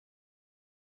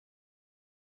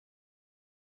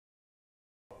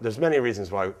there's many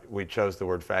reasons why we chose the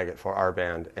word faggot for our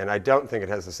band, and I don't think it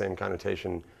has the same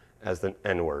connotation as the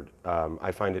N-word.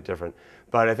 I find it different,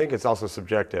 but I think it's also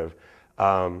subjective.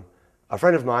 A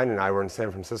friend of mine and I were in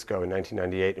San Francisco in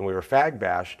 1998, and we were fag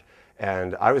bashed,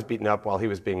 and I was beaten up while he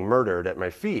was being murdered at my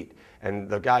feet. And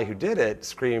the guy who did it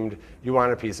screamed, "You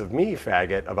want a piece of me,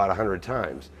 faggot," about 100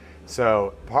 times.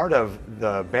 So part of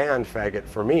the band Faggot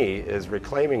for me is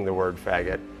reclaiming the word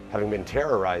faggot, having been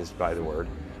terrorized by the word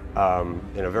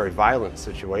in a very violent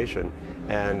situation,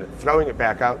 and throwing it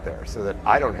back out there so that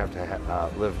I don't have to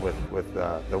live with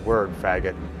the word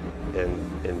faggot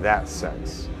in that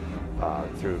sense,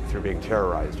 through being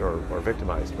terrorized or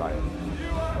victimized by it.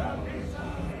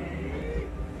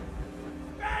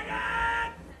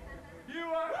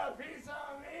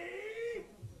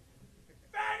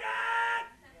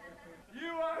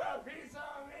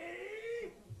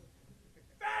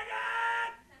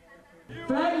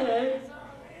 Faggot?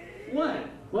 What?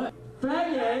 What?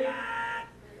 Faggot?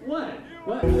 What?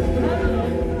 What? Faggot? What? What?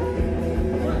 Faggot?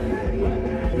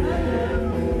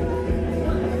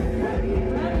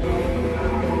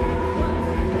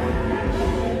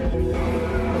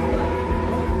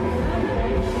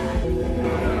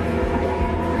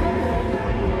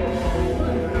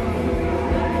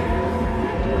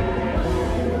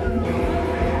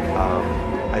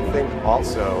 I think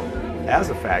also, as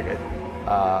a faggot,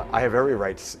 I have every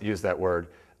right to use that word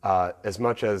as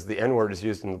much as the N-word is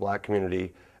used in the black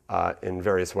community in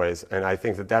various ways. And I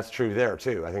think that that's true there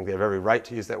too. I think they have every right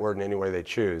to use that word in any way they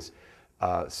choose.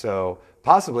 So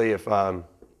possibly if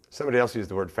somebody else used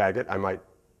the word faggot, I might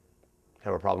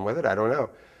have a problem with it. I don't know.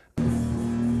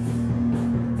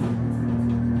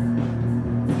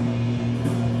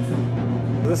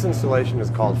 This installation is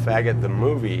called Faggot the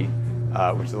Movie,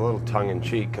 which is a little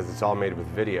tongue-in-cheek because it's all made with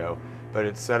video. But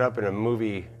it's set up in a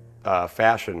movie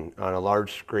fashion on a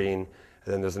large screen.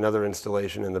 And then there's another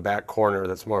installation in the back corner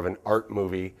that's more of an art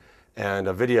movie, and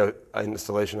a video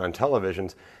installation on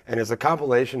televisions. And it's a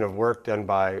compilation of work done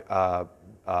by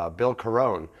Bill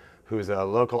Carone, who's a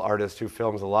local artist who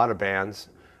films a lot of bands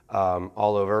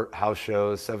all over, house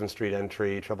shows, 7th Street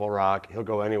Entry, Triple Rock. He'll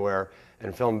go anywhere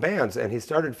and film bands. And he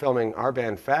started filming our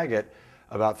band Faggot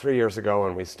about 3 years ago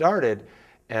when we started.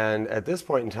 And at this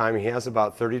point in time, he has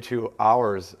about 32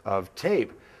 hours of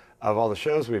tape of all the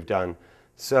shows we've done.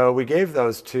 So we gave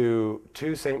those to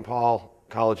two St. Paul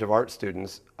College of Art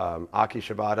students, Aki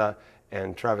Shibata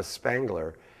and Travis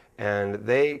Spangler. And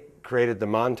they created the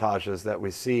montages that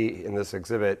we see in this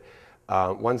exhibit.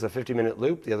 One's a 50-minute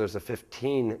loop, the other's a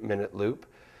 15-minute loop.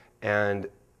 And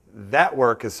that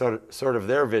work is sort of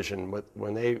their vision.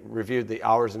 When they reviewed the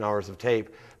hours and hours of tape,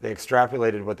 they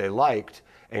extrapolated what they liked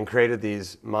and created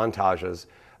these montages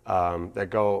that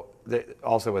go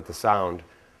also with the sound.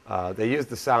 They use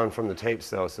the sound from the tapes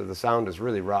though, so the sound is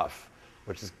really rough,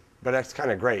 but that's kind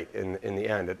of great in the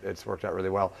end. It's worked out really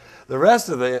well. The rest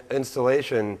of the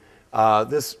installation,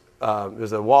 there's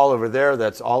a wall over there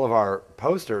that's all of our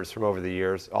posters from over the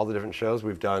years, all the different shows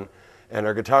we've done, and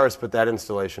our guitarist put that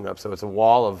installation up, so it's a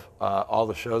wall of all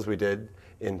the shows we did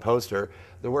in poster.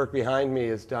 The work behind me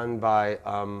is done by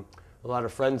a lot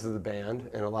of friends of the band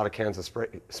and a lot of cans of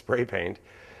spray paint.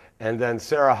 And then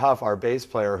Sarah Huff, our bass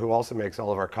player, who also makes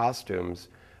all of our costumes,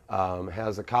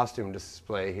 has a costume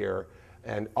display here.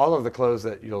 And all of the clothes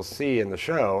that you'll see in the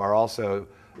show are also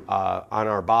on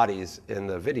our bodies in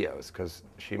the videos, because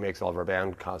she makes all of our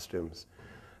band costumes.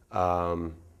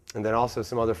 And then also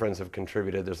some other friends have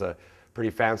contributed. There's a pretty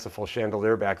fanciful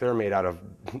chandelier back there made out of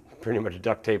pretty much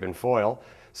duct tape and foil.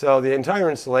 So the entire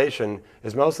installation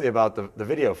is mostly about the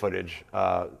video footage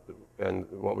and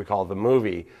what we call the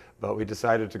movie, but we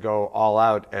decided to go all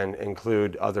out and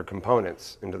include other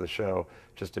components into the show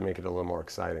just to make it a little more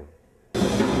exciting.